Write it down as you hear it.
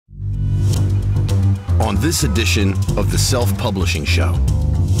on this edition of the Self-Publishing Show.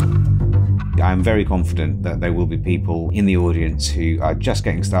 I'm very confident that there will be people in the audience who are just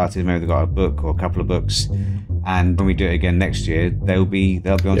getting started. Maybe they've got a book or a couple of books, and when we do it again next year, they'll be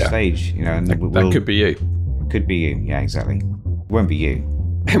on stage. You know, and that could be you. Could be you. Yeah, exactly. It won't be you.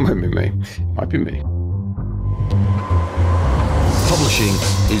 It won't be me. It might be me. Publishing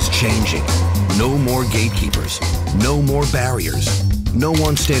is changing. No more gatekeepers. No more barriers. No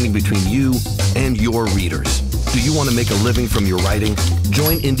one standing between you and your readers. Do you want to make a living from your writing?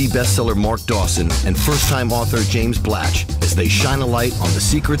 Join indie bestseller Mark Dawson and first-time author James Blatch as they shine a light on the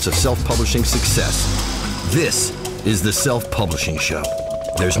secrets of self-publishing success. This is the Self-Publishing Show.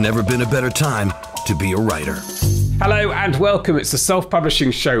 There's never been a better time to be a writer. Hello and welcome. It's the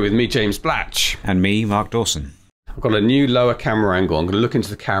Self-Publishing Show with me, James Blatch. And me, Mark Dawson. I've got a new lower camera angle. I'm going to look into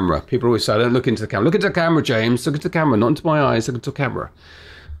the camera. People always say, don't look into the camera. Look into the camera, James. Look into the camera, not into my eyes. Look into the camera.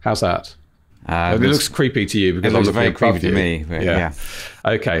 How's that? It looks creepy to you because I'm looking very creepy to me. But yeah.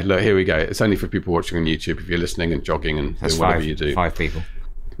 Okay, look, here we go. It's only for people watching on YouTube. If you're listening and jogging and doing whatever you do. 5 people.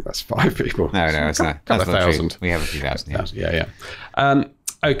 That's 5 people. No, it's not. That's not 1,000. We have a few thousand. Yeah.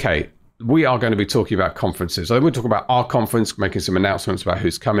 Okay. We are going to be talking about conferences. So we'll talk about our conference, making some announcements about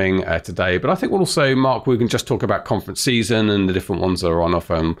who's coming today. But I think we'll also, Mark, we can just talk about conference season and the different ones that are on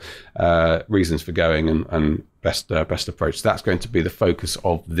offer, reasons for going and best approach. That's going to be the focus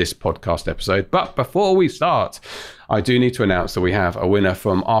of this podcast episode. But before we start, I do need to announce that we have a winner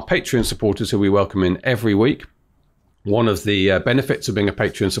from our Patreon supporters who we welcome in every week. One of the benefits of being a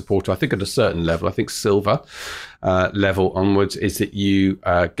Patreon supporter, I think at a certain level, I think silver level onwards, is that you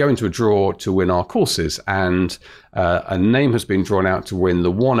go into a draw to win our courses. And a name has been drawn out to win the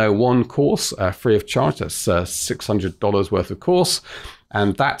 101 course, free of charge. That's $600 worth of course.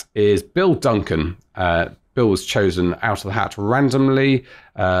 And that is Bill Duncan. Bill was chosen out of the hat randomly,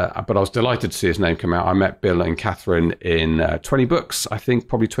 but I was delighted to see his name come out. I met Bill and Catherine in 20 Books, I think,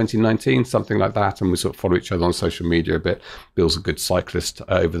 probably 2019, something like that. And we sort of follow each other on social media a bit. Bill's a good cyclist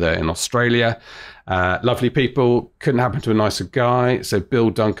over there in Australia. Lovely people. Couldn't happen to a nicer guy. So Bill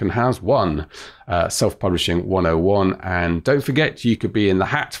Duncan has won Self-Publishing 101. And don't forget, you could be in the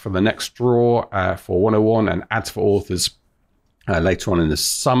hat for the next draw for 101 and Ads for Authors later on in the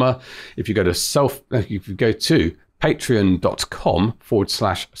summer. If you go to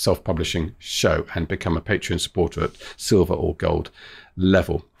patreon.com/self-publishing show and become a Patreon supporter at silver or gold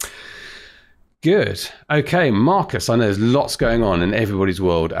level. Good. Okay, Marcus, I know there's lots going on in everybody's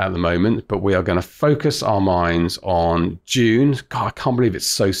world at the moment, but we are going to focus our minds on June. God, I can't believe it's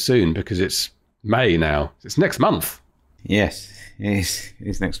so soon because it's May now. It's next month. Yes,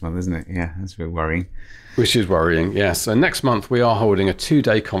 it's next month, isn't it? Yeah, that's a bit worrying. Which is worrying, yes. So next month we are holding a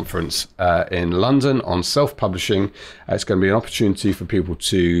 2-day conference in London on self-publishing. It's going to be an opportunity for people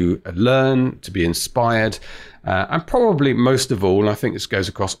to learn, to be inspired, and probably most of all, and I think this goes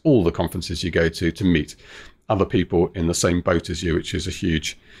across all the conferences you go to meet other people in the same boat as you, which is a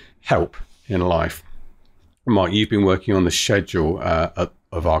huge help in life. Mark, you've been working on the schedule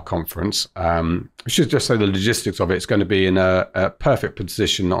of our conference. I should just say the logistics of it. It's going to be in a perfect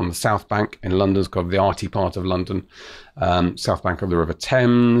position on the South Bank in London. It's got the arty part of London, South Bank of the River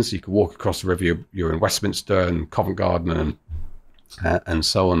Thames. You can walk across the river. You're in Westminster and Covent Garden and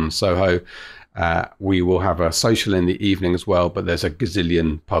so on and Soho. We will have a social in the evening as well, but there's a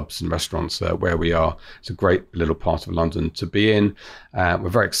gazillion pubs and restaurants where we are. It's a great little part of London to be in. We're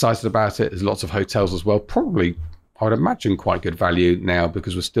very excited about it. There's lots of hotels as well. Probably, I would imagine, quite good value now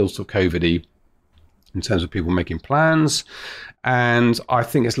because we're still so COVID-y in terms of people making plans. And I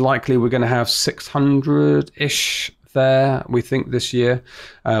think it's likely we're going to have 600-ish there, we think, this year.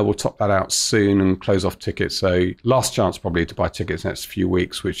 We'll top that out soon and close off tickets. So last chance probably to buy tickets next few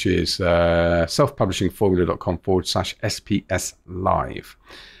weeks, which is selfpublishingformula.com/SPS live.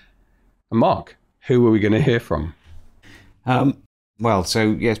 And Mark, who are we going to hear from? Well,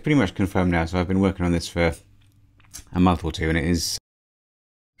 so yeah, it's pretty much confirmed now. So I've been working on this for a month or two, and it's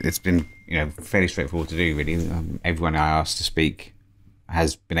been fairly straightforward to do, really. Everyone I asked to speak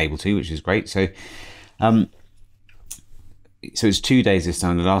has been able to, which is great. So so it's 2 days this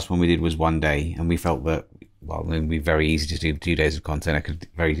time. The last one we did was 1 day, and we felt that, well, it would be very easy to do 2 days of content. I could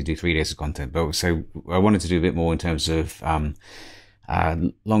very easily do 3 days of content, but so I wanted to do a bit more in terms of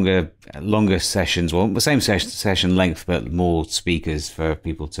longer sessions, well, the same session length, but more speakers for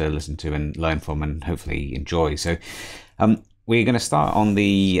people to listen to and learn from and hopefully enjoy. So we're going to start on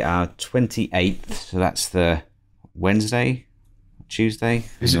the 28th. So that's the Tuesday?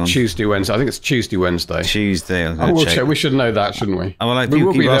 Is it Tuesday, Wednesday? I think it's Tuesday, Wednesday. Tuesday. We'll check. We should know that, shouldn't we? We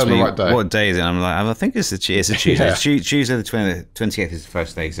will be there on the right day. What day is it? I'm like, I think it's a Tuesday. Yeah. Tuesday the 28th is the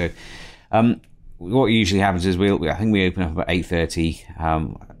first day. So what usually happens is I think we open up about 8:30,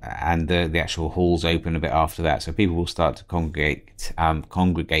 and the actual halls open a bit after that. So people will start to congregate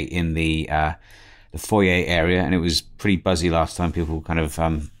in the foyer area, and it was pretty buzzy last time. People were kind of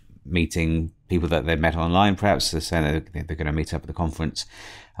meeting people that they'd met online, perhaps. They're saying they're going to meet up at the conference.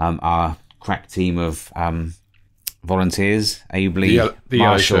 Our crack team of volunteers, ably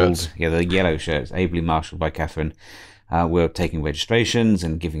marshalled, the yellow shirts, ably marshalled by Catherine. We're taking registrations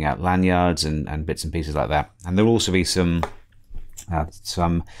and giving out lanyards and bits and pieces like that. And there'll also be some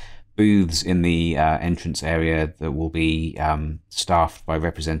booths in the entrance area that will be staffed by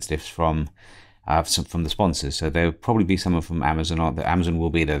representatives from the sponsors. So there'll probably be someone from Amazon, or the Amazon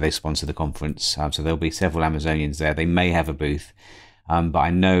will be there. They sponsor the conference, so there'll be several Amazonians there. They may have a booth, but I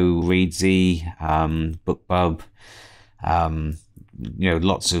know Reedsy, BookBub,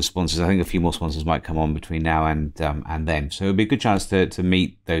 lots of sponsors. I think a few more sponsors might come on between now and then. So it'll be a good chance to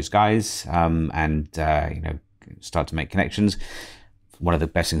meet those guys and start to make connections. One of the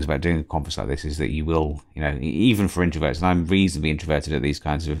best things about doing a conference like this is that you will, even for introverts, and I'm reasonably introverted at these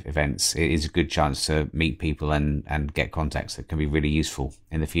kinds of events, it is a good chance to meet people and get contacts that can be really useful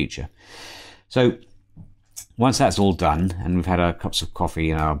in the future. So once that's all done, and we've had our cups of coffee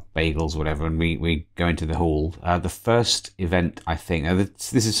and our bagels or whatever, and we go into the hall, the first event, I think,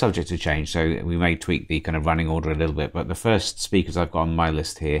 this is subject to change, so we may tweak the kind of running order a little bit, but the first speakers I've got on my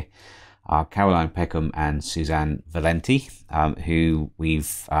list here are Caroline Peckham and Suzanne Valenti, who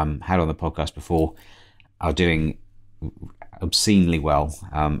we've had on the podcast before, are doing obscenely well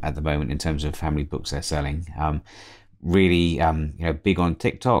at the moment in terms of how many books they're selling. Really, big on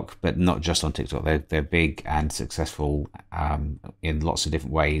TikTok, but not just on TikTok. They're big and successful in lots of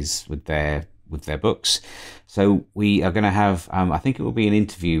different ways with their books. So we are going to have, I think it will be an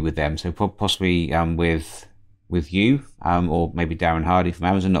interview with them. So possibly with you, or maybe Darren Hardy from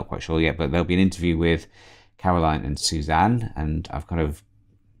Amazon, not quite sure yet, but there'll be an interview with Caroline and Suzanne, and I've kind of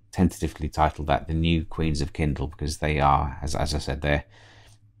tentatively titled that The New Queens of Kindle, because they are, as I said,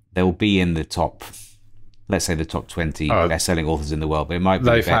 they'll be in the top, let's say the top 20 best-selling authors in the world, but it might be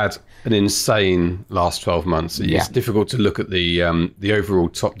they've had an insane last 12 months. It's difficult to look at the overall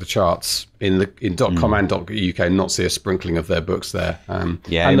top of the charts in .com and .uk and not see a sprinkling of their books there. And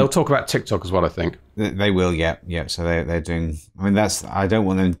they'll talk about TikTok as well, I think. They will, yeah. So they're doing. I mean, I don't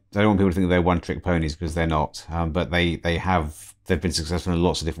want people to think they're one-trick ponies, because they're not. But they've been successful in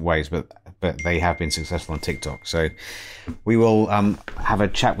lots of different ways. But they have been successful on TikTok. So we will have a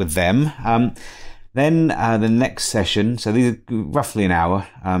chat with them. Then the next session, so these are roughly an hour,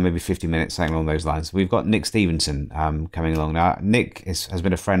 maybe 50 minutes, something along those lines. We've got Nick Stevenson coming along now. Nick has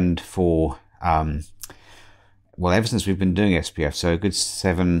been a friend for, ever since we've been doing SPF, so a good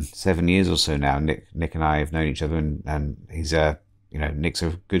seven years or so now. Nick and I have known each other, and he's Nick's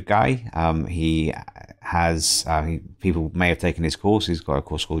a good guy. He has, people may have taken his course. He's got a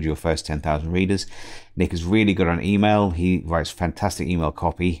course called Your First 10,000 Readers. Nick is really good on email. He writes fantastic email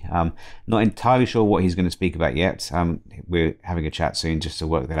copy. Not entirely sure what he's going to speak about yet. We're having a chat soon just to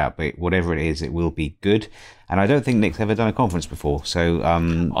work that out, but whatever it is, it will be good. And I don't think Nick's ever done a conference before. So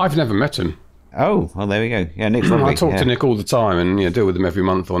I've never met him. Oh, well, there we go. Yeah, Nick's lovely. I talk to Nick all the time and deal with him every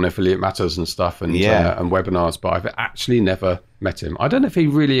month on Affiliate Matters and stuff and webinars, but I've actually never met him. I don't know if he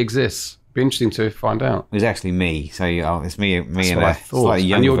really exists. Be interesting to find out. It was actually me. So it's me That's and a slightly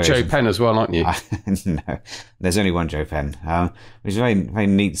young. And you're version. Joe Penn as well, aren't you? No, there's only one Joe Penn. Which is a very, very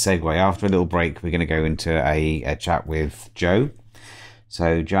neat segue. After a little break, we're going to go into a chat with Joe.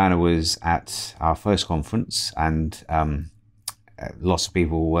 So Joanna was at our first conference, and lots of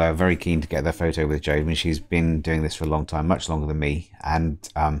people were very keen to get their photo with Jo. I mean, she's been doing this for a long time, much longer than me, and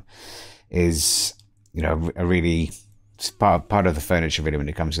is a really part of the furniture really when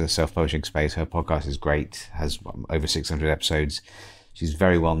it comes to the self-publishing space. Her podcast is great, has over 600 episodes. She's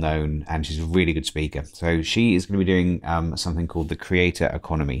very well known, and she's a really good speaker. So she is going to be doing something called the Creator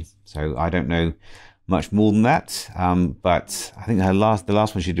Economy. So I don't know much more than that, but I think the last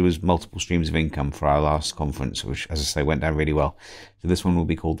one she did was multiple streams of income for our last conference, which, as I say, went down really well. So this one will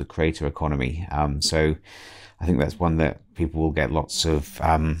be called the Creator Economy. So I think that's one that people will get lots of,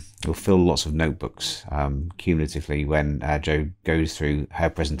 will fill lots of notebooks cumulatively when Jo goes through her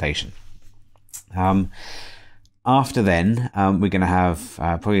presentation. After then, we're going to have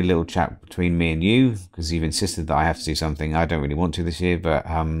probably a little chat between me and you, because you've insisted that I have to do something. I don't really want to this year, but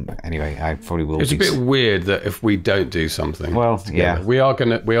anyway, I probably will. It's a bit weird that if we don't do something, together, we are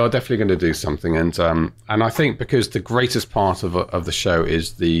definitely going to do something, and I think because the greatest part of the show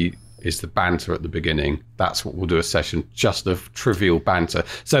is the is the banter at the beginning. That's what we'll do a session, just of trivial banter,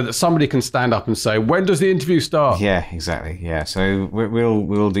 so that somebody can stand up and say, when does the interview start? Yeah, exactly. Yeah, so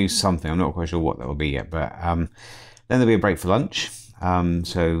we'll do something. I'm not quite sure what that will be yet, but then there'll be a break for lunch.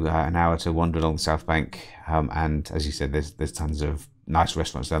 So an hour to wander along the South Bank, and as you said, there's tons of nice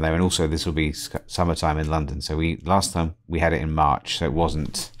restaurants down there, and also this will be summertime in London. So last time we had it in March, so it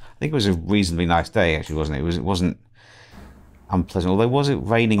wasn't. I think it was a reasonably nice day, actually, wasn't it? It wasn't unpleasant. Although, was it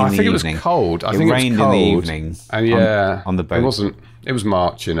raining in the evening? I think it was cold. It rained in the evening. And on the boat. It wasn't. It was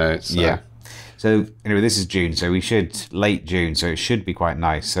March, Yeah. So anyway, this is June, so late June, so it should be quite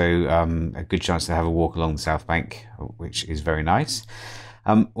nice. So a good chance to have a walk along the South Bank, which is very nice.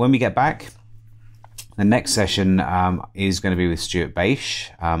 When we get back, the next session is going to be with Stuart Bache,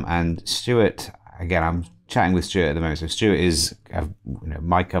 and Stuart, again, I'm chatting with Stuart at the moment. So Stuart is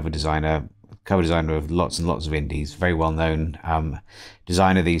my cover designer of lots and lots of indies, very well known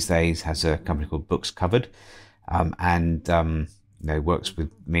designer these days, has a company called Books Covered, and works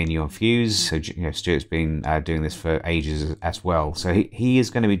with me and you on Fuse. So Stuart's been doing this for ages as well. So he is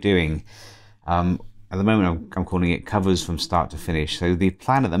going to be doing, at the moment I'm calling it covers from start to finish. So the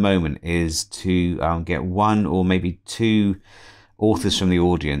plan at the moment is to get one or maybe two authors from the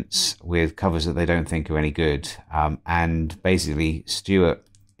audience with covers that they don't think are any good, and basically Stuart,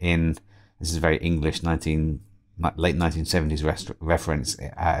 this is very English late 1970s reference,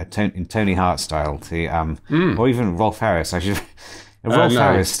 in Tony Hart style to or even Rolf Harris.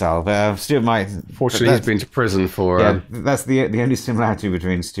 Harris style, but Stuart might. Fortunately, he's been to prison for. Yeah, that's the only similarity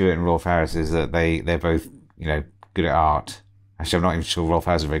between Stuart and Rolf Harris, is that they're both good at art. Actually, I'm not even sure Rolf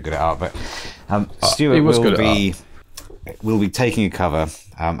Harris is very good at art, but Stuart will be taking a cover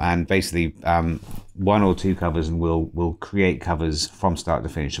and basically one or two covers, and we'll create covers from start to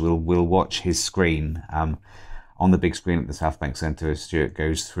finish. So we'll watch his screen on the big screen at the South Bank Centre as Stuart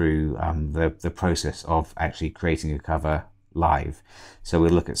goes through the process of actually creating a cover live. So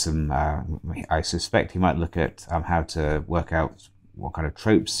we'll look at some, I suspect he might look at how to work out what kind of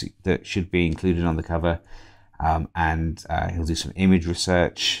tropes that should be included on the cover, and he'll do some image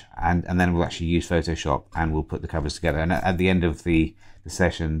research, and then we'll actually use Photoshop and we'll put the covers together. And at the end of the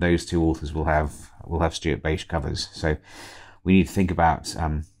session, those two authors will have Stuart Bache covers. So we need to think about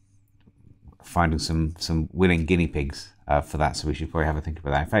finding some willing guinea pigs for that. So we should probably have a think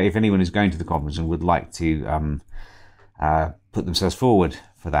about that. In fact, if anyone is going to the conference and would like to put themselves forward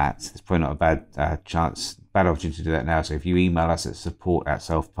for that, it's probably not a bad opportunity to do that now. So if you email us at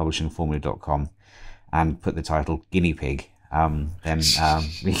support@selfpublishingformula.com and put the title guinea pig, then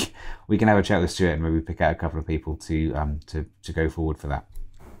we can have a chat with Stuart and maybe pick out a couple of people to go forward for that.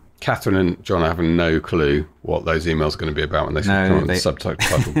 Catherine and John have no clue what those emails are going to be about when they come on the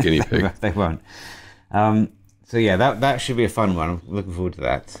subtitle guinea pig. They won't. So yeah, that should be a fun one. I'm looking forward to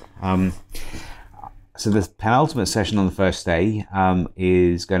that. So the penultimate session on the first day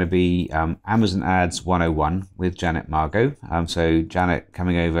is going to be Amazon Ads 101 with Janet Margot. So Janet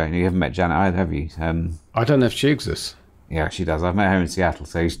coming over, and you haven't met Janet either, have you? I don't know if she exists. Yeah, she does. I've met her in Seattle.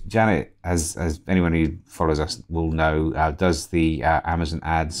 So Janet, as anyone who follows us will know, does the Amazon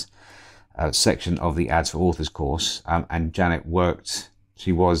Ads section of the Ads for Authors course. And Janet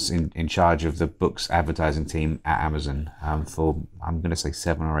she was in charge of the books advertising team at Amazon for, I'm going to say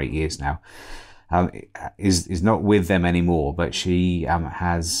 7 or 8 years now. Is not with them anymore, but she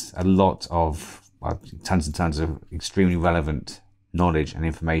has a lot of tons and tons of extremely relevant knowledge and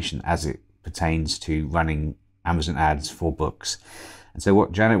information as it pertains to running Amazon ads for books. And so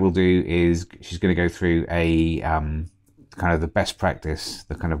what Janet will do is she's going to go through a kind of the best practice,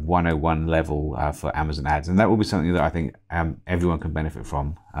 the kind of 101 level for Amazon ads, and that will be something that I think everyone can benefit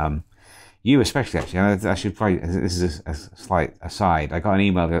from. You especially, actually. I should probably, this is a slight aside, I got an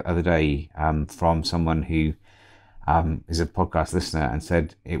email the other day from someone who is a podcast listener and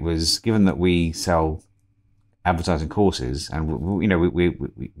said it was, given that we sell advertising courses, and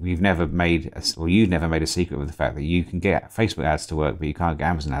we've never made, you've never made a secret of the fact that you can get Facebook ads to work, but you can't get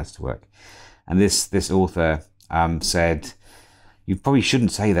Amazon ads to work. And this author said, you probably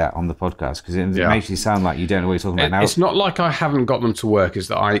shouldn't say that on the podcast because it makes you sound like you don't know what you're talking about now. It's not like I haven't got them to work, it's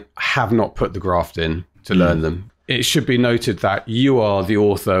that I have not put the graft in to learn them. It should be noted that you are the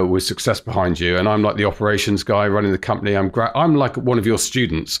author with success behind you, and I'm like the operations guy running the company. I'm like one of your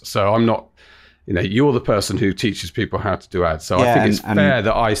students, so I'm not, you're the person who teaches people how to do ads. So I think it's fair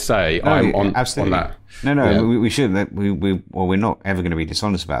that I say I'm on that. No, we shouldn't. We're not ever going to be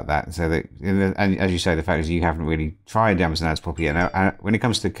dishonest about that. So that, and as you say, the fact is you haven't really tried Amazon ads properly yet. Now, when it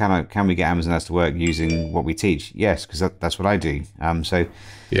comes to can we get Amazon ads to work using what we teach? Yes, because that's what I do.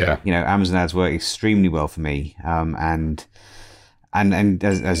 Amazon ads work extremely well for me. And And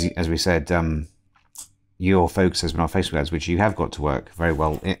as we said, your focus has been on Facebook ads, which you have got to work very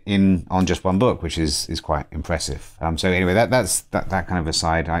well in on just one book, which is quite impressive. So anyway, that's that kind of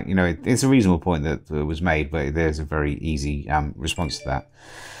aside. It's a reasonable point that was made, but there's a very easy response to that.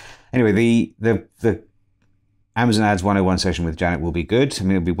 Anyway, the Amazon Ads 101 session with Janet will be good. I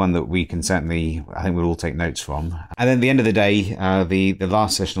mean, it'll be one that we can certainly, I think we'll all take notes from. And then at the end of the day, the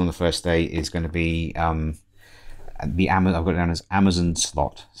last session on the first day is going to be I've got it down as Amazon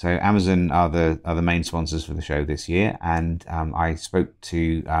slot. So Amazon are the main sponsors for the show this year, and I spoke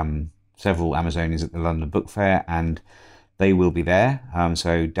to several Amazonians at the London Book Fair, and they will be there.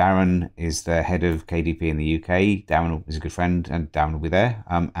 So Darren is the head of KDP in the UK. Darren is a good friend, and Darren will be there.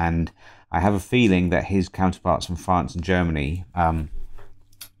 And I have a feeling that his counterparts from France and Germany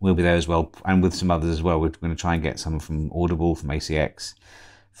will be there as well, and with some others as well. We're going to try and get some from Audible, from ACX,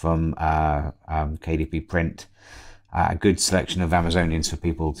 from KDP Print. A good selection of Amazonians for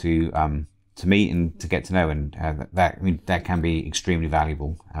people to meet and to get to know, and that can be extremely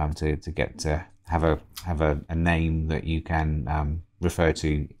valuable to get to have a name that you can refer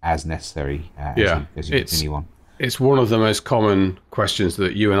to as necessary as you continue on. It's one of the most common questions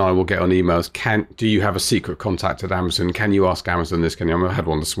that you and I will get on emails. Do you have a secret contact at Amazon? Can you ask Amazon this? I had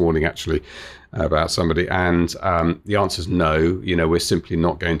one this morning actually about somebody, and the answer is no. We're simply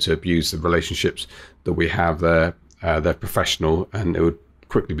not going to abuse the relationships that we have there. They're professional, and it would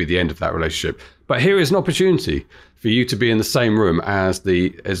quickly be the end of that relationship. But here is an opportunity for you to be in the same room as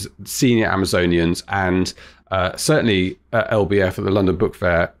senior Amazonians, and certainly at LBF, at the London Book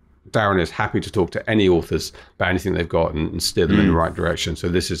Fair, Darren is happy to talk to any authors about anything they've got and steer them in the right direction. So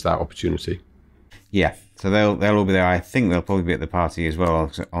this is that opportunity. Yeah, so they'll all be there. I think they'll probably be at the party as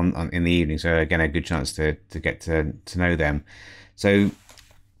well in the evening. So again, a good chance to get to know them. So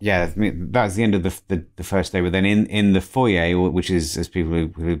yeah, that's the end of the first day. But then in the foyer, which is, as people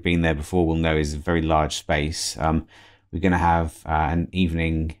who have been there before will know, is a very large space. We're going to have an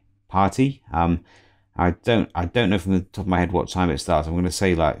evening party. I don't know from the top of my head what time it starts. I'm going to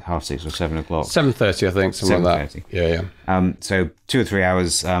say like 6:30 or 7 o'clock. 7:30, I think, something like that. Yeah. So 2 or 3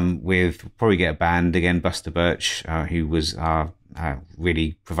 hours with probably get a band again. Buster Birch, who was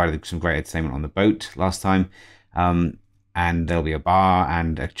really provided some great entertainment on the boat last time. And there'll be a bar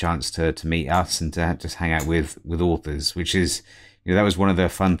and a chance to meet us and to just hang out with authors, which is, that was one of the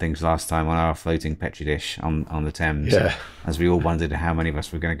fun things last time on our floating Petri dish on the Thames, as we all wondered how many of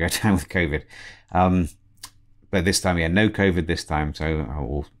us were going to go down with COVID. But this time, no COVID this time,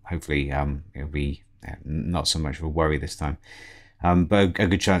 so hopefully it'll be not so much of a worry this time. But a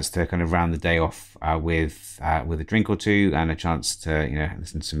good chance to kind of round the day off with a drink or two, and a chance to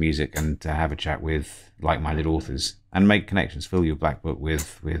listen to some music and to have a chat with like-minded authors and make connections. Fill your black book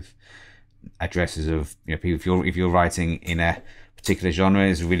with addresses of people. If you're writing in a particular genre,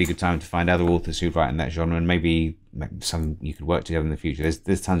 it's a really good time to find other authors who write in that genre, and maybe some you could work together in the future.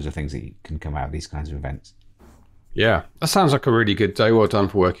 There's tons of things that can come out of these kinds of events. Yeah, that sounds like a really good day. Well done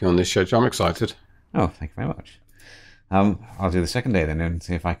for working on this show. I'm excited. Oh, thank you very much. I'll do the second day then and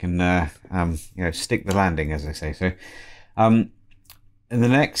see if I can, stick the landing, as I say. So, the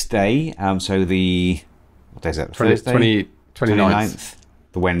next day, so what day is that? The Thursday? 29th.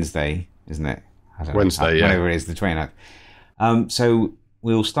 The Wednesday, isn't it? Wednesday, yeah. Whatever it is, the 29th. So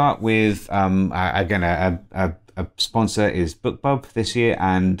we'll start with, again, a sponsor is BookBub this year,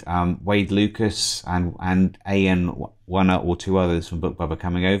 and Wade Lucas and one or two others from BookBub are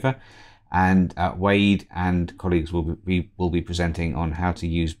coming over. And Wade and colleagues will be presenting on how to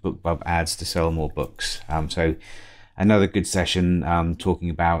use BookBub ads to sell more books. So another good session talking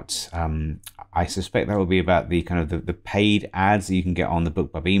about, I suspect that will be about the kind of the paid ads that you can get on the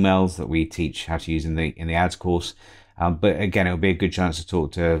BookBub emails that we teach how to use in the ads course. But again, it'll be a good chance to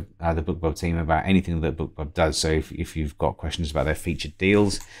talk to the BookBub team about anything that BookBub does. So if you've got questions about their featured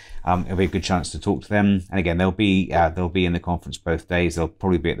deals, it'll be a good chance to talk to them. And again, they'll be in the conference both days. They'll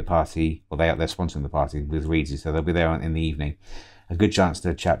probably be at the party, or they're sponsoring the party with Reedsy, so they'll be there in the evening. A good chance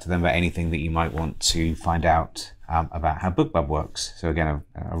to chat to them about anything that you might want to find out about how BookBub works. So again,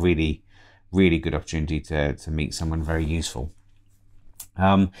 a really, really good opportunity to meet someone very useful.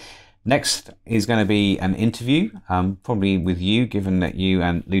 Next is going to be an interview, probably with you, given that you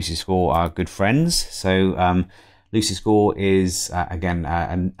and Lucy Score are good friends. So Lucy Score is, again,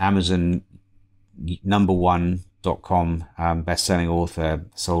 an Amazon #1.com best-selling author,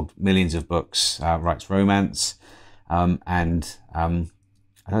 sold millions of books, writes romance, and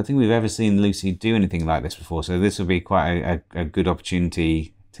I don't think we've ever seen Lucy do anything like this before. So this will be quite a good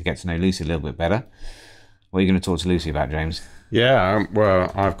opportunity to get to know Lucy a little bit better. What are you going to talk to Lucy about, James? Yeah, well,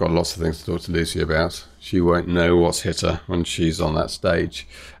 I've got lots of things to talk to Lucy about. She won't know what's hit her when she's on that stage.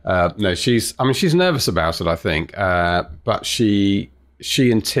 No, she's nervous about it, I think. But she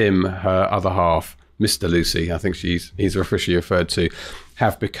and Tim, her other half, Mr. Lucy, I think he's officially referred to,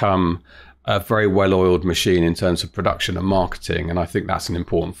 have become a very well-oiled machine in terms of production and marketing. And I think that's an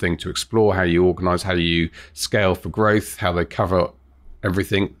important thing to explore, how you organize, how you scale for growth, how they cover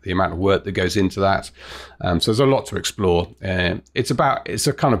everything, the amount of work that goes into that. So there's a lot to explore. It's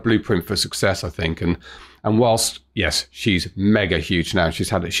a kind of blueprint for success, I think. And whilst, yes, she's mega huge now,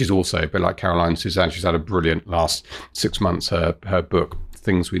 she's also a bit like Caroline and Suzanne, she's had a brilliant last 6 months. Her book,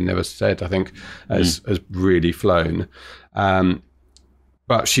 Things We Never Said, I think, has really flown.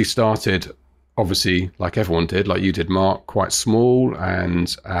 But she started, obviously, like everyone did, like you did, Mark, quite small,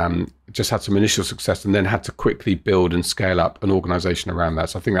 and just had some initial success, and then had to quickly build and scale up an organization around that.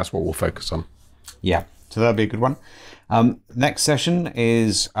 So I think that's what we'll focus on. Yeah, so that'll be a good one. Next session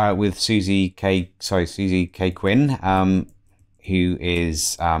is with Susie K. Quinn, who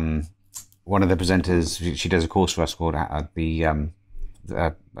is one of the presenters. She does a course for us called about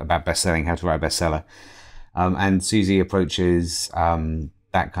bestselling, how to write a bestseller. And Susie approaches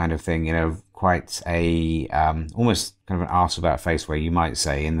that kind of thing, quite a almost kind of an arse about face, where you might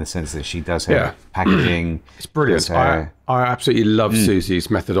say, in the sense that she does her packaging. It's brilliant. I absolutely love Susie's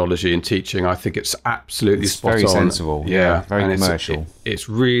methodology in teaching. I think it's absolutely spot very on. Sensible. Yeah, very commercial. It's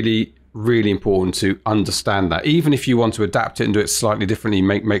really, really important to understand that. Even if you want to adapt it and do it slightly differently,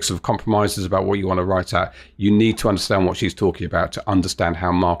 make sort of compromises about what you want to write at, you need to understand what she's talking about to understand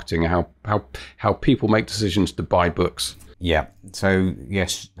how marketing, how people make decisions to buy books. Yeah. So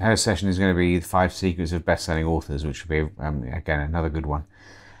yes, her session is going to be 5 secrets of best-selling authors, which will be again another good one.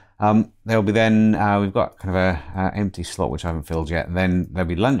 There'll be then we've got kind of a empty slot which I haven't filled yet. And then there'll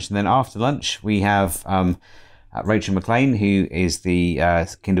be lunch, and then after lunch we have Rachel McLean, who is the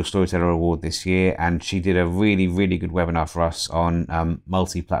Kindle Storyteller Award this year, and she did a really, really good webinar for us on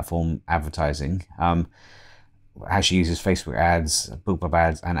multi-platform advertising. How she uses Facebook ads, BookBub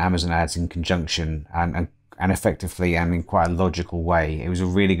ads, and Amazon ads in conjunction, and effectively and in quite a logical way. It was a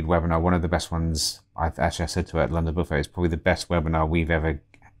really good webinar, one of the best ones. I said to her at London Book Fair, it's probably the best webinar we've ever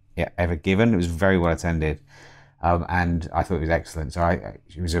given. It was very well attended, and I thought it was excellent. So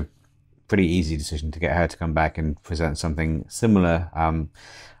it was a pretty easy decision to get her to come back and present something similar on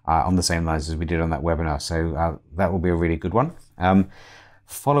the same lines as we did on that webinar. So that will be a really good one.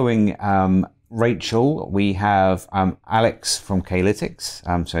 Following Rachel, we have Alex from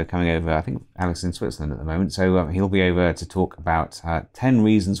K-Lytics. So coming over, I think Alex is in Switzerland at the moment. So he'll be over to talk about 10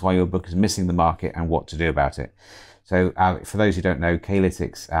 reasons why your book is missing the market and what to do about it. So for those who don't know,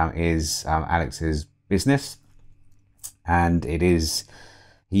 K-Lytics is Alex's business, and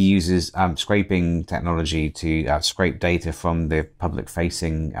he uses scraping technology to scrape data from the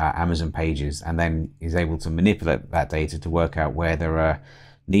public-facing Amazon pages, and then is able to manipulate that data to work out where there are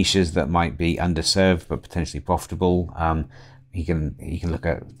niches that might be underserved but potentially profitable. He can look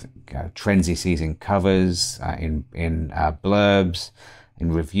at trends he sees in covers, in blurbs,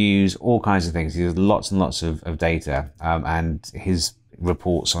 in reviews, all kinds of things. He has lots and lots of data, and his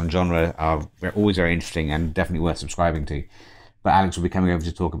reports on genre are always very interesting and definitely worth subscribing to. But Alex will be coming over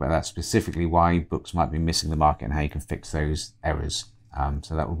to talk about that, specifically why books might be missing the market and how you can fix those errors.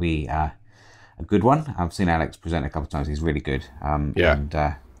 So that will be a good one. I've seen Alex present a couple of times. He's really good. And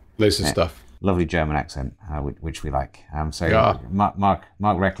loads of stuff. Lovely German accent, which we like. Mark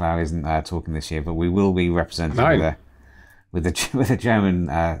Recklau isn't talking this year, but we will be representing with a German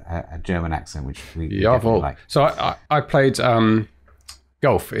accent, which we definitely like. So I played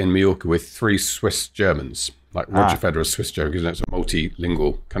golf in Mallorca with 3 Swiss Germans. Like Roger Federer's Swiss German, because it's a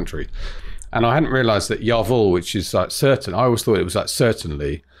multilingual country. And I hadn't realised that Jawohl, which is like certain, I always thought it was like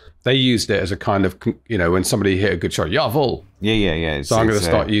certainly. They used it as a kind of, when somebody hit a good shot, Jawohl. Yeah. So I'm going to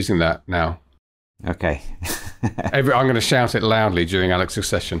start using that now. Okay. I'm going to shout it loudly during Alex's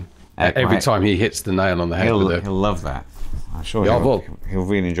session. Every time he hits the nail on the head. He'll love that. I'm sure he'll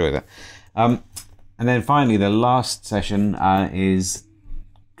really enjoy that. And then finally, the last session is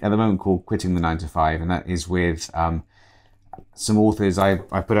at the moment called Quitting the 9 to 5, and that is with some authors. I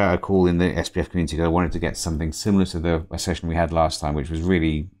put out a call in the SPF community because I wanted to get something similar to the session we had last time, which was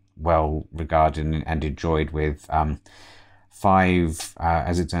really well regarded and enjoyed, with 5,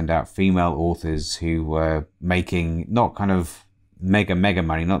 as it turned out, female authors who were making not kind of mega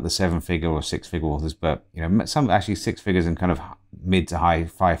money, not the 7-figure or 6-figure authors, but some actually 6 figures and kind of mid to high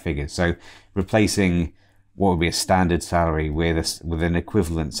 5 figures. So replacing what would be a standard salary with an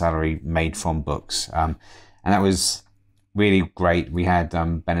equivalent salary made from books, and that was really great. We had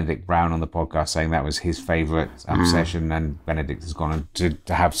Benedict Brown on the podcast saying that was his favourite session, and Benedict has gone on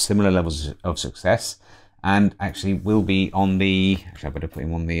to have similar levels of success, and actually will be on the. Actually, I better put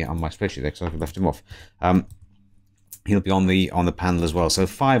him on my spreadsheet there because I've left him off. He'll be on the panel as well. So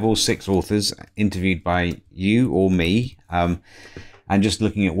 5 or 6 authors interviewed by you or me, and just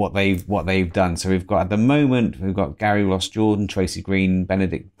looking at what they've done. So we've got, at the moment, we've got Gary Ross Jordan, Tracy Green,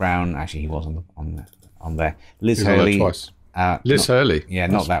 Benedict Brown. Actually, he was on there. Liz Hurley. Liz Hurley. Yeah,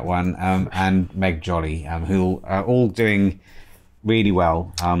 not that one. And Meg Jolly, who are all doing really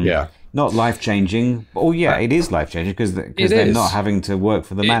well. Not life-changing. Oh, yeah, it is life-changing because they're not having to work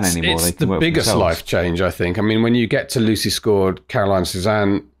for the man anymore. It's the biggest life change, I think. I mean, when you get to Lucy Scored, Caroline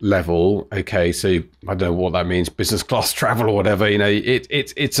Suzanne level, okay, so I don't know what that means, business class travel or whatever, you know,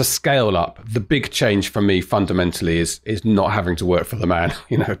 it's a scale up. The big change for me fundamentally is not having to work for the man,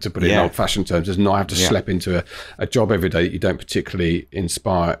 you know, to put it in old-fashioned terms, is not have to schlep into a job every day that you don't particularly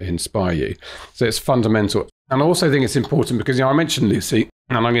inspire you. So it's fundamental. And I also think it's important because, you know, I mentioned Lucy,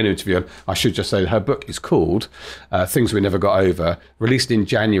 and I'm going to interview her. I should just say that her book is called Things We Never Got Over, released in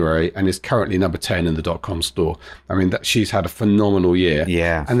January, and is currently number 10 in the .com store. I mean, she's had a phenomenal year.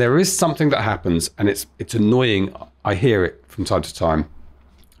 Yeah. And there is something that happens, and it's annoying. I hear it from time to time.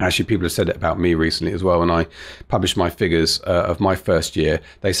 Actually, people have said it about me recently as well. When I published my figures of my first year,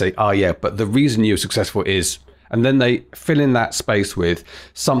 they say, oh, yeah, but the reason you're successful is... And then they fill in that space with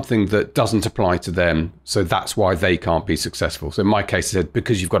something that doesn't apply to them. So that's why they can't be successful. So in my case, I said,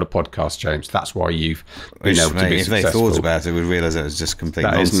 because you've got a podcast, James, that's why you've been able to be successful. If they thought about it, we'd realise it was just complete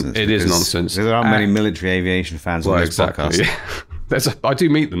nonsense. It is nonsense. There aren't many military aviation fans on this podcast. I do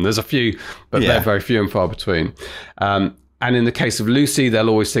meet them. There's a few, but they're very few and far between. And in the case of Lucy, they'll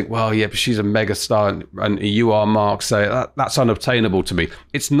always think, well, yeah, but she's a megastar, and you are, Mark, so that's unobtainable to me.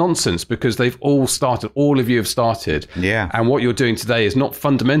 It's nonsense because they've all started, all of you have started. Yeah. And what you're doing today is not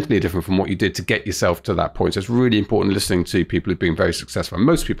fundamentally different from what you did to get yourself to that point. So it's really important listening to people who've been very successful. And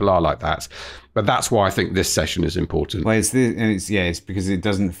most people are like that. But that's why I think this session is important. Well, it's because it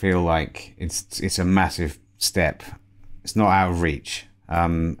doesn't feel like it's a massive step. It's not out of reach.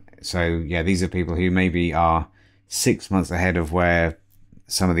 So, yeah, these are people who maybe are 6 months ahead of where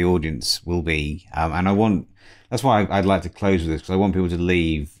some of the audience will be, and that's why I'd like to close with this, because I want people to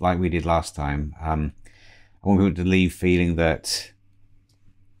leave like we did last time. I want people to leave feeling that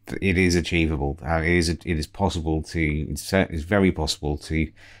it is achievable. It is possible to. It's very possible to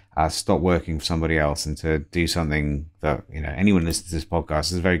stop working for somebody else and to do something that, you know, anyone listening to this podcast,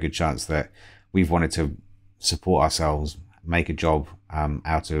 there's a very good chance that we've wanted to support ourselves, make a job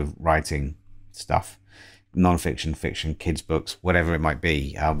out of writing stuff. Non-fiction, fiction, kids' books, whatever it might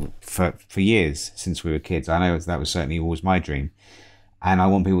be, for years since we were kids. I know that was certainly always my dream, and I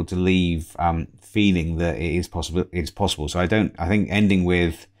want people to leave feeling that it is possible. It's possible. So I think ending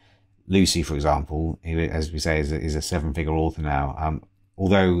with Lucy, for example, who, as we say, is a 7-figure author now,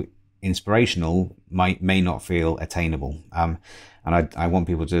 although inspirational, may not feel attainable. And I want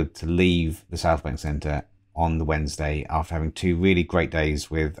people to leave the South Bank Centre on the Wednesday after having 2 really great days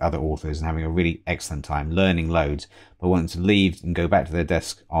with other authors and having a really excellent time, learning loads, but wanting to leave and go back to their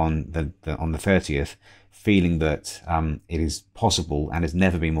desk on the 30th, feeling that it is possible and has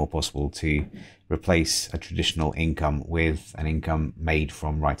never been more possible to replace a traditional income with an income made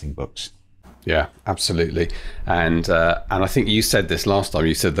from writing books. Yeah, absolutely. And I think you said this last time.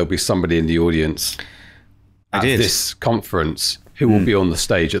 You said there'll be somebody in the audience at this conference who will be on the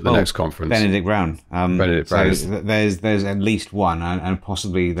stage at the next conference. Benedict Brown. Benedict Brown. So there's at least one, and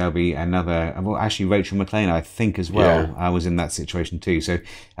possibly there'll be another. Well, actually, Rachel McLean, I think, as well, was in that situation too. So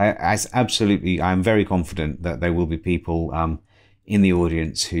I'm very confident that there will be people in the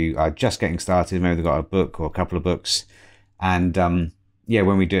audience who are just getting started. Maybe they've got a book or a couple of books, and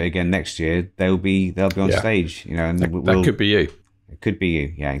when we do it again next year, they'll be on stage. You know, and that could be you. It could be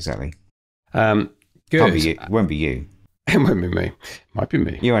you. Yeah, exactly. Good. Can't be you. It won't be you. It won't be me. Might be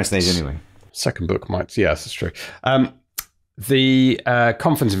me. You're on stage anyway. Second book might. Yes, that's true. The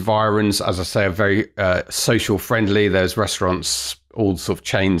conference environs, as I say, are very social friendly. There's restaurants, all sort of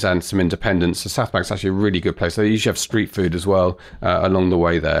chains and some independents. So South Bank's actually a really good place. They usually have street food as well along the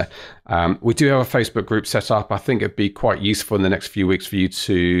way there. We do have a Facebook group set up. I think it'd be quite useful in the next few weeks for you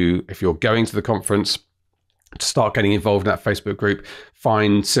to, if you're going to the conference, to start getting involved in that Facebook group,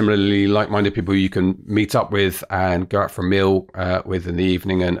 find similarly like-minded people you can meet up with and go out for a meal with in the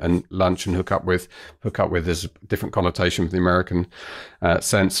evening and lunch and hook up with. There's a different connotation for the American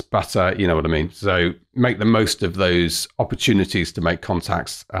sense, but you know what I mean. So make the most of those opportunities to make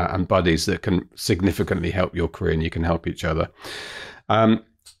contacts and buddies that can significantly help your career, and you can help each other.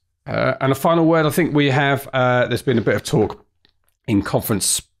 And a final word, I think we have, there's been a bit of talk in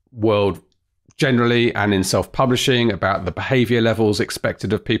conference world generally and in self-publishing about the behavior levels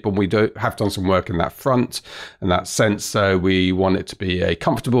expected of people. We have done some work in that front and that sense. So we want it to be a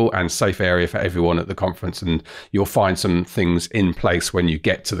comfortable and safe area for everyone at the conference. And you'll find some things in place when you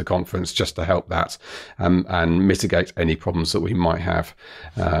get to the conference just to help that and mitigate any problems that we might have.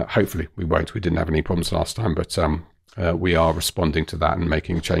 Hopefully we won't. We didn't have any problems last time, but we are responding to that and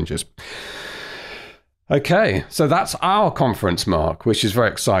making changes. Okay, so that's our conference, Mark, which is very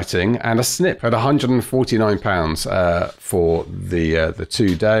exciting, and a snip at £149 for the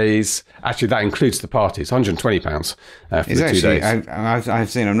 2 days. Actually, that includes the parties, £120 for the 2 days.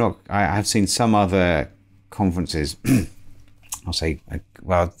 I've seen some other conferences. I'll say,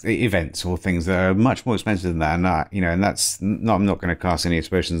 events or things that are much more expensive than that, and that's not. I'm not going to cast any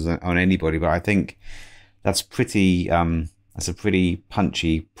aspersions on anybody, but I think that's pretty. That's a pretty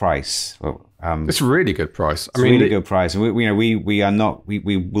punchy price. Well, it's a really good price. I mean, really good price. And we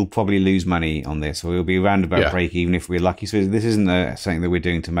will probably lose money on this. We'll be around about break even if we're lucky. So this isn't something that we're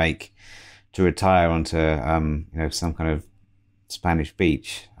doing to retire onto some kind of Spanish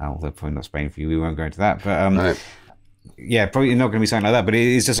beach. Although probably not Spain for you. We won't go into that. But no. Yeah, probably not going to be something like that. But it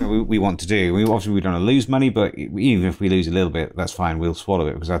is just what we want to do. Obviously we don't want to lose money, but even if we lose a little bit, that's fine. We'll swallow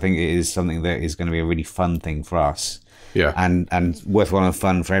it because I think it is something that is going to be a really fun thing for us. Yeah, and worthwhile and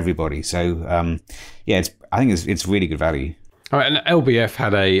fun for everybody. So I think it's really good value. All right, and LBF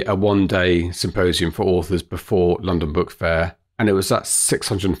had a 1-day symposium for authors before London Book Fair, and it was at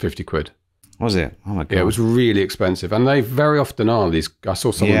 £650. Was it? Oh my god! Yeah, it was really expensive, and they very often are. These I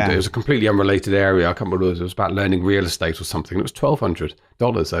saw someone. It was a completely unrelated area. I can't remember what it was about learning real estate or something. It was $1,200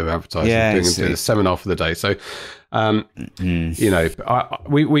 they were advertising doing a seminar for the day. So,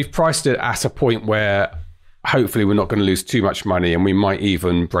 we've priced it at a point where hopefully we're not going to lose too much money, and we might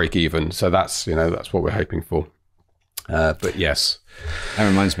even break even. So that's what we're hoping for. But yes, that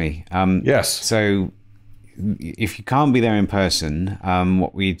reminds me. Yes. So if you can't be there in person,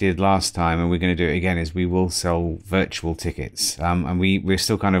 what we did last time, and we're going to do it again, is we will sell virtual tickets. And we're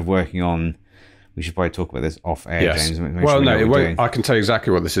still kind of working on. We should probably talk about this off air, yes. James. Well, no, it won't. I can tell you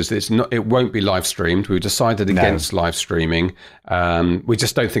exactly what this is. It won't be live streamed. We've decided against live streaming. We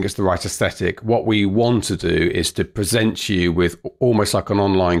just don't think it's the right aesthetic. What we want to do is to present you with almost like an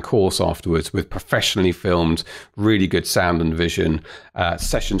online course afterwards with professionally filmed, really good sound and vision,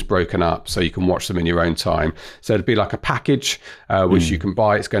 sessions broken up so you can watch them in your own time. So it'd be like a package which you can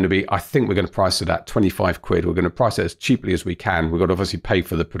buy. It's going to be, I think we're going to price it at £25. We're going to price it as cheaply as we can. We've got to obviously pay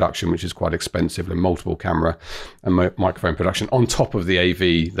for the production, which is quite expensive, and multiple camera and microphone production on top of the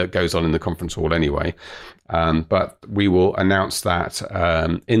AV that goes on in the conference hall anyway. But we will announce that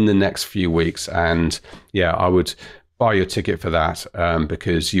in the next few weeks. And I would buy your ticket for that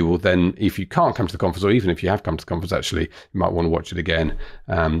because you will then, if you can't come to the conference, or even if you have come to the conference, actually, you might want to watch it again.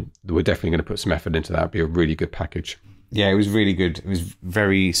 We're definitely going to put some effort into that. It'd be a really good package. Yeah, it was really good. It was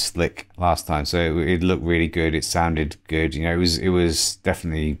very slick last time, so it looked really good. It sounded good. It was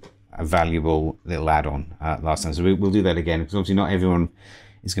definitely a valuable little add-on last time. So we'll do that again because obviously not everyone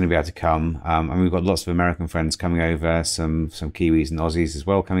is going to be able to come. And we've got lots of American friends coming over, some Kiwis and Aussies as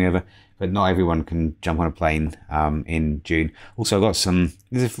well coming over, but not everyone can jump on a plane in June. Also, I got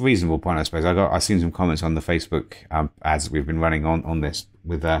there's a reasonable point, I suppose. I've seen some comments on the Facebook ads that we've been running on this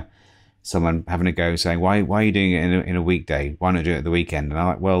with someone having a go saying, why are you doing it in a weekday? Why not do it at the weekend? And I'm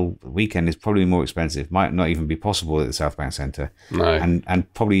like, well, the weekend is probably more expensive. Might not even be possible at the South Bank Centre. No.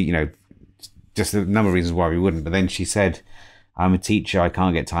 And probably, just a number of reasons why we wouldn't. But then she said, I'm a teacher, I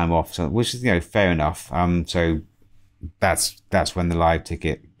can't get time off. So, which is, fair enough. So that's when the live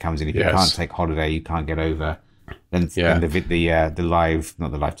ticket comes in. If you can't take holiday, you can't get over, then the live,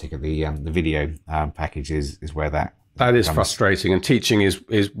 not the live ticket, the video package is where that is frustrating. And teaching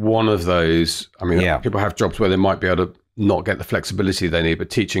is one of those. I mean, people have jobs where they might be able to not get the flexibility they need, but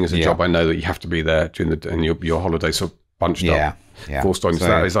teaching is a job I know that you have to be there during and your holidays sort of bunched up, forced on. So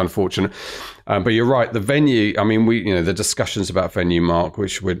that is unfortunate. But you're right. The venue. I mean, the discussions about venue, Mark,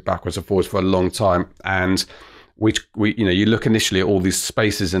 which went backwards and forwards for a long time, and you look initially at all these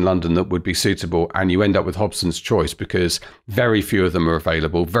spaces in London that would be suitable, and you end up with Hobson's choice because very few of them are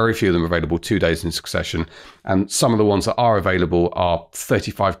available. Very few of them are available 2 days in succession, and some of the ones that are available are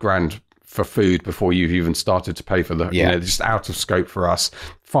 35 grand for food before you've even started to pay for the. They're just out of scope for us.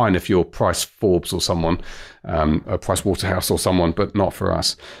 Fine if you're Price Forbes or someone, Price Waterhouse or someone, but not for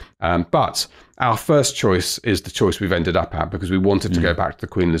us. But our first choice is the choice we've ended up at because we wanted to go back to the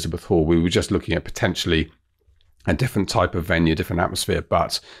Queen Elizabeth Hall. We were just looking at potentially a different type of venue, different atmosphere.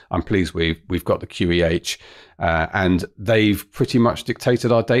 But I'm pleased we've got the QEH, and they've pretty much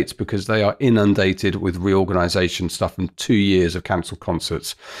dictated our dates because they are inundated with reorganisation stuff and 2 years of cancelled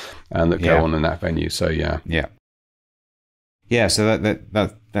concerts that go on in that venue. So yeah. So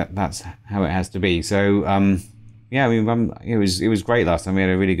that's how it has to be. So it was great last time. We had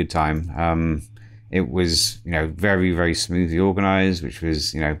a really good time. It was very, very smoothly organised, which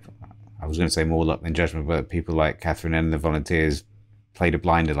was I was going to say more luck than judgment, but people like Catherine and the volunteers played a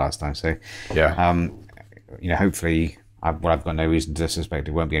blinder last time. So, hopefully, I've got no reason to suspect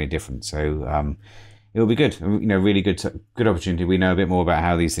it won't be any different. So, it'll be good. Really good opportunity. We know a bit more about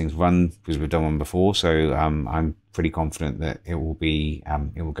how these things run because we've done one before. So, I'm pretty confident that it will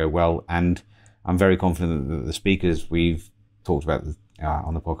go well. And I'm very confident that the speakers we've talked about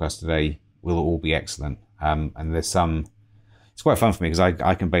on the podcast today will all be excellent. And it's quite fun for me because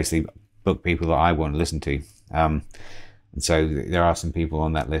I can basically book people that I want to listen to. And so there are some people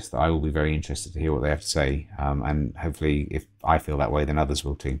on that list that I will be very interested to hear what they have to say. And hopefully if I feel that way, then others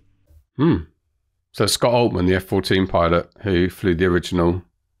will too. So Scott Altman, the F-14 pilot who flew the original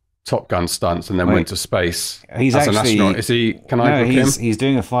Top Gun stunts and then went to space he's as actually, an astronaut. Is he? Can I book him? He's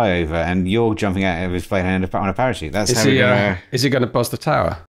doing a flyover and you're jumping out of his plane on a parachute. That's is he going to buzz the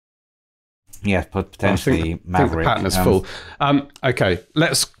tower? Yeah, potentially. I think the pattern is full. Okay,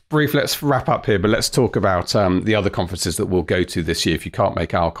 let's wrap up here, but let's talk about the other conferences that we'll go to this year. If you can't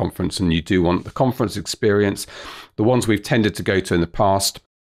make our conference and you do want the conference experience, the ones we've tended to go to in the past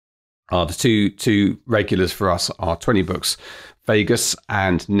are the two regulars for us are 20 Books, Vegas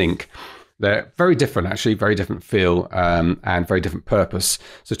and NINC. They're very different, actually, very different feel and very different purpose.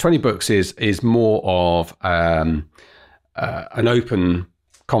 So 20 Books is more of an open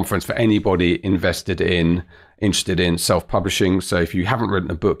conference for anybody interested in self-publishing. So if you haven't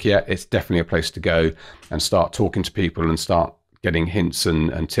written a book yet, it's definitely a place to go and start talking to people and start getting hints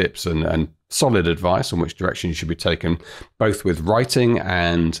and tips and solid advice on which direction you should be taken, both with writing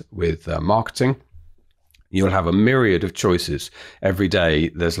and with marketing. You'll have a myriad of choices every day.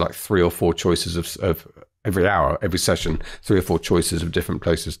 There's like 3 or 4 choices of every hour, every session, 3 or 4 choices of different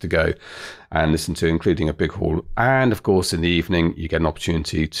places to go and listen to, including a big hall. And of course, in the evening, you get an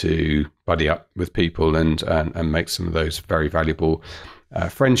opportunity to buddy up with people and make some of those very valuable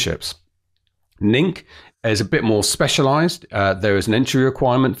friendships. NINC is a bit more specialized. There is an entry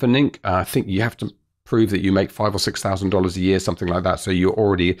requirement for NINC. I think you have to prove that you make $5,000 or $6,000 a year, something like that. So you're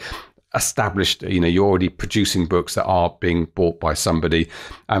already established, you're already producing books that are being bought by somebody.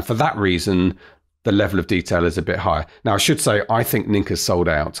 And for that reason, the level of detail is a bit higher. Now, I should say, I think NINC is sold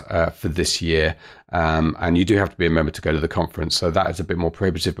out for this year, and you do have to be a member to go to the conference. So that is a bit more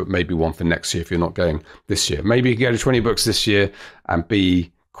prohibitive, but maybe one for next year if you're not going this year. Maybe you can go to 20 Books this year and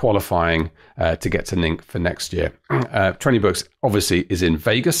be qualifying to get to NINC for next year. 20 Books obviously is in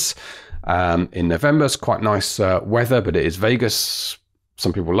Vegas in November. It's quite nice weather, but it is Vegas.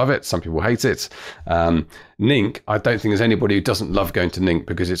 Some people love it, some people hate it. NINC, I don't think there's anybody who doesn't love going to NINC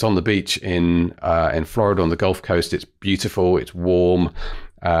because it's on the beach in Florida on the Gulf Coast. It's beautiful, it's warm.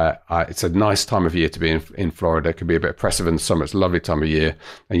 It's a nice time of year to be in Florida. It can be a bit oppressive in the summer. It's a lovely time of year.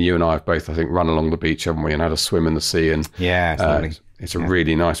 And you and I have both, I think, run along the beach, haven't we, and had a swim in the sea. And yeah, it's a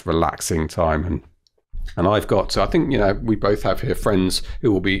really nice, relaxing time. And I've got, so I think, we both have here friends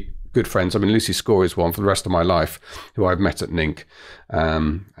who will be good friends. I mean, Lucy Score is one for the rest of my life who I've met at NINC,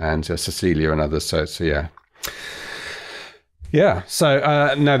 and Cecilia and others. So yeah. Yeah.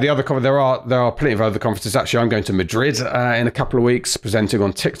 So no, the other there are plenty of other conferences. Actually, I'm going to Madrid in a couple of weeks, presenting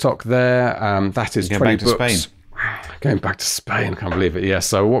on TikTok there. That is 20 Books. Spain. Going back to Spain, I can't believe it. Yeah.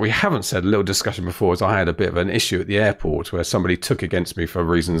 So what we haven't said, a little discussion before, is I had a bit of an issue at the airport where somebody took against me for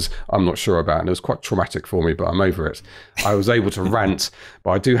reasons I'm not sure about, and it was quite traumatic for me, but I'm over it. I was able to rant,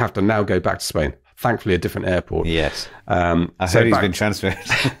 but I do have to now go back to Spain. Thankfully, a different airport. Yes. I heard he's been transferred.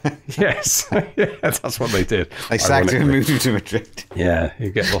 Yes. Yeah, that's what they did. They sacked him and moved him to Madrid. Yeah, you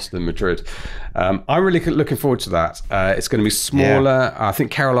get lost in Madrid. I'm really looking forward to that. It's going to be smaller. Yeah. I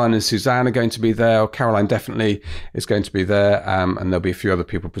think Caroline and Suzanne are going to be there. Caroline definitely is going to be there. And there'll be a few other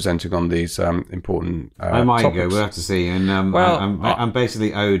people presenting on these important I might topics. go. We'll have to see. And I'm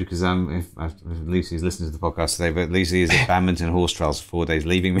basically owed because if Lucy's listening to the podcast today, but Lucy is at badminton horse trials for 4 days,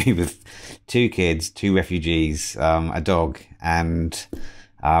 leaving me with 2 kids, 2 refugees, a dog, and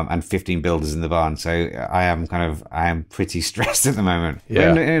 15 builders in the barn. So I am pretty stressed at the moment.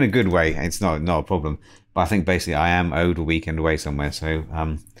 Yeah. In a good way. It's not a problem. But I think basically I am owed a weekend away somewhere. So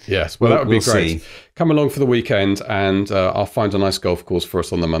yes, well, that would be great. See. Come along for the weekend, and I'll find a nice golf course for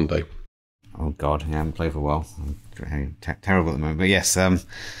us on the Monday. Oh God, I haven't played for a while. I'm terrible at the moment. But yes,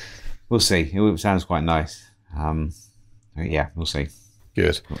 we'll see. It sounds quite nice. Yeah, we'll see.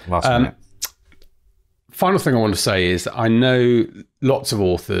 Good. Last minute. Final thing I want to say is I know lots of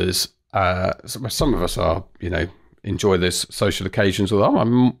authors, some of us are, enjoy this social occasions, although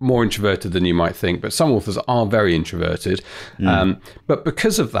I'm more introverted than you might think, but some authors are very introverted. But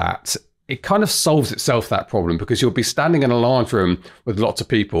because of that, it kind of solves itself, that problem, because you'll be standing in a large room with lots of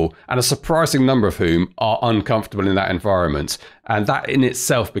people and a surprising number of whom are uncomfortable in that environment. And that in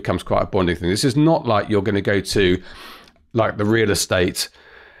itself becomes quite a bonding thing. This is not like you're going to go to like the real estate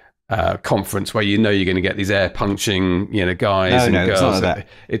conference where you're going to get these air punching guys and girls. It's not like that.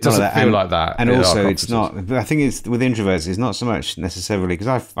 It doesn't feel like that. And also it's not, I think it's with introverts, it's not so much necessarily,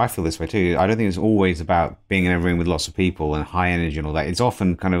 because I feel this way too, I don't think it's always about being in a room with lots of people and high energy and all that. It's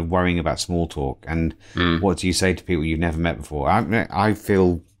often kind of worrying about small talk and what do you say to people you've never met before. I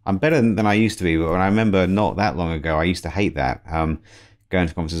feel I'm better than I used to be, but when I remember not that long ago, I used to hate that. Going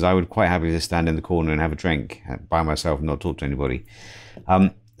to conferences, I would quite happily just stand in the corner and have a drink by myself and not talk to anybody.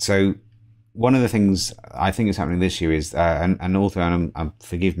 So one of the things I think is happening this year is an author, and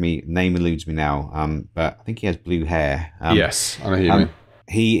forgive me, name eludes me now, but I think he has blue hair. Yes, I know who you mean.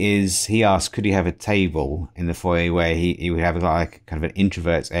 He asked, could he have a table in the foyer where he would have like kind of an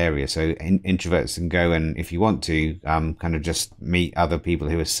introverts area, so introverts can go and, if you want to, kind of just meet other people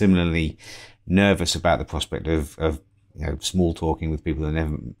who are similarly nervous about the prospect of small talking with people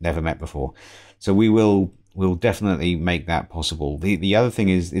they've never met before. So we'll definitely make that possible. The other thing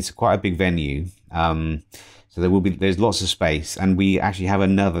is it's quite a big venue, so there's lots of space, and we actually have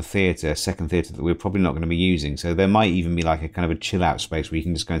another second theatre that we're probably not going to be using. So there might even be like a kind of a chill out space where you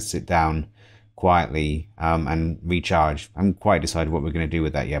can just go and sit down quietly and recharge. I haven't quite decided what we're going to do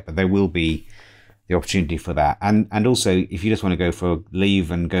with that yet, but there will be the opportunity for that. And also, if you just want to go for leave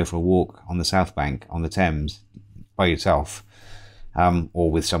and go for a walk on the South Bank on the Thames by yourself,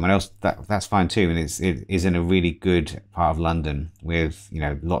 or with someone else, that's fine too. And it is in a really good part of London with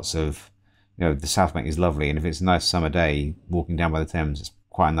lots of the South Bank is lovely, and if it's a nice summer day walking down by the Thames, it's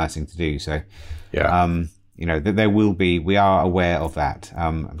quite a nice thing to do. So yeah, there will be, we are aware of that,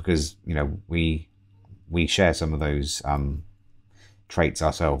 because we share some of those traits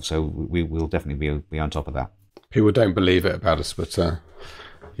ourselves, so we will definitely be on top of that. People don't believe it about us, but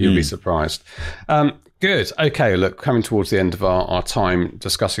you'll be surprised. Good. Okay, look, coming towards the end of our time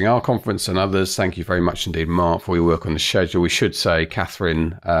discussing our conference and others, thank you very much indeed, Mark, for your work on the schedule. We should say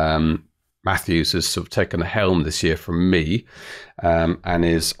Catherine Matthews has sort of taken the helm this year from me, and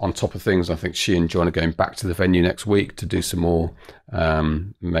is on top of things. I think she and John are going back to the venue next week to do some more,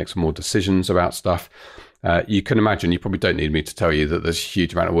 make some more decisions about stuff. You can imagine, you probably don't need me to tell you that there's a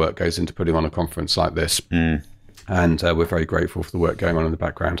huge amount of work goes into putting on a conference like this. And we're very grateful for the work going on in the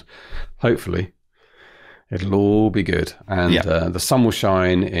background. Hopefully it'll all be good. And the sun will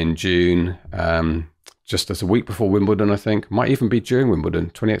shine in June, just as a week before Wimbledon, I think. Might even be during Wimbledon.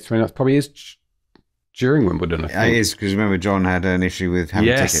 28th, 29th, probably is during Wimbledon, I think. It is, because remember John had an issue with having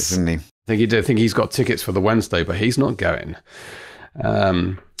tickets, didn't he? I think he did. I think he's got tickets for the Wednesday, but he's not going.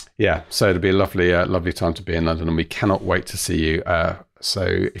 So it'll be a lovely time to be in London, and we cannot wait to see you. So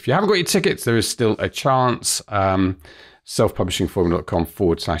if you haven't got your tickets, there is still a chance.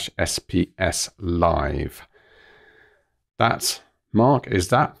 selfpublishingforum.com/SPS live. That, Mark, is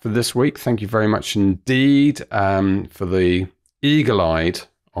that for this week. Thank you very much indeed. For the eagle-eyed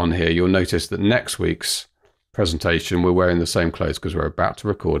on here, you'll notice that next week's presentation, we're wearing the same clothes because we're about to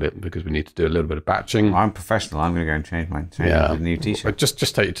record it, because we need to do a little bit of batching. I'm professional. I'm going to go and change mine. A new t-shirt.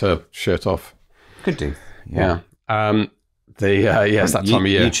 Just take your shirt off. Could do. Yeah. Yes, that time of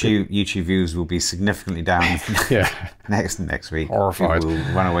year. YouTube views will be significantly down. next week. Horrified. We'll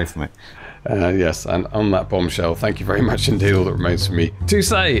run away from it. Yes, and on that bombshell, thank you very much indeed. All that remains for me to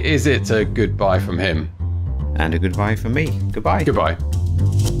say is it a goodbye from him. And a goodbye from me. Goodbye. Goodbye.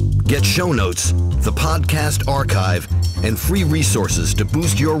 Get show notes, the podcast archive, and free resources to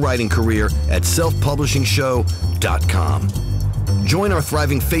boost your writing career at selfpublishingshow.com. Join our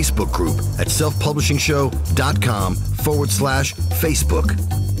thriving Facebook group at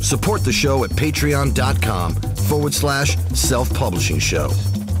selfpublishingshow.com/Facebook. Support the show at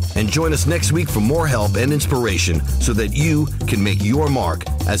patreon.com/selfpublishingshow. And join us next week for more help and inspiration so that you can make your mark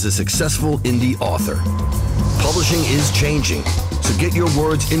as a successful indie author. Publishing is changing, so get your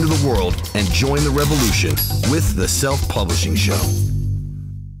words into the world and join the revolution with the Self-Publishing Show.